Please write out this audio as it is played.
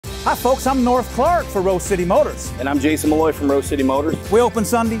Hi folks, I'm North Clark for RoseCity Motors. And I'm Jason Malloy from RoseCity Motors. We open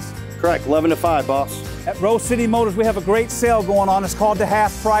Sundays? Correct, 11 to 5, boss. At RoseCity Motors, we have a great sale going on. It's called the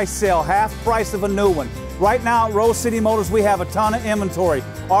half price sale, half price of a new one. Right now at RoseCity Motors, we have a ton of inventory.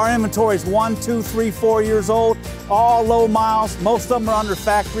 Our inventory is 1, 2, 3, 4 years old, all low miles. Most of them are under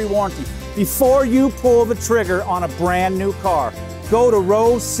factory warranty. Before you pull the trigger on a brand new car, go to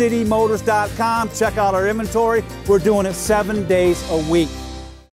rosecitymotors.com, check out our inventory. We're doing it 7 days a week.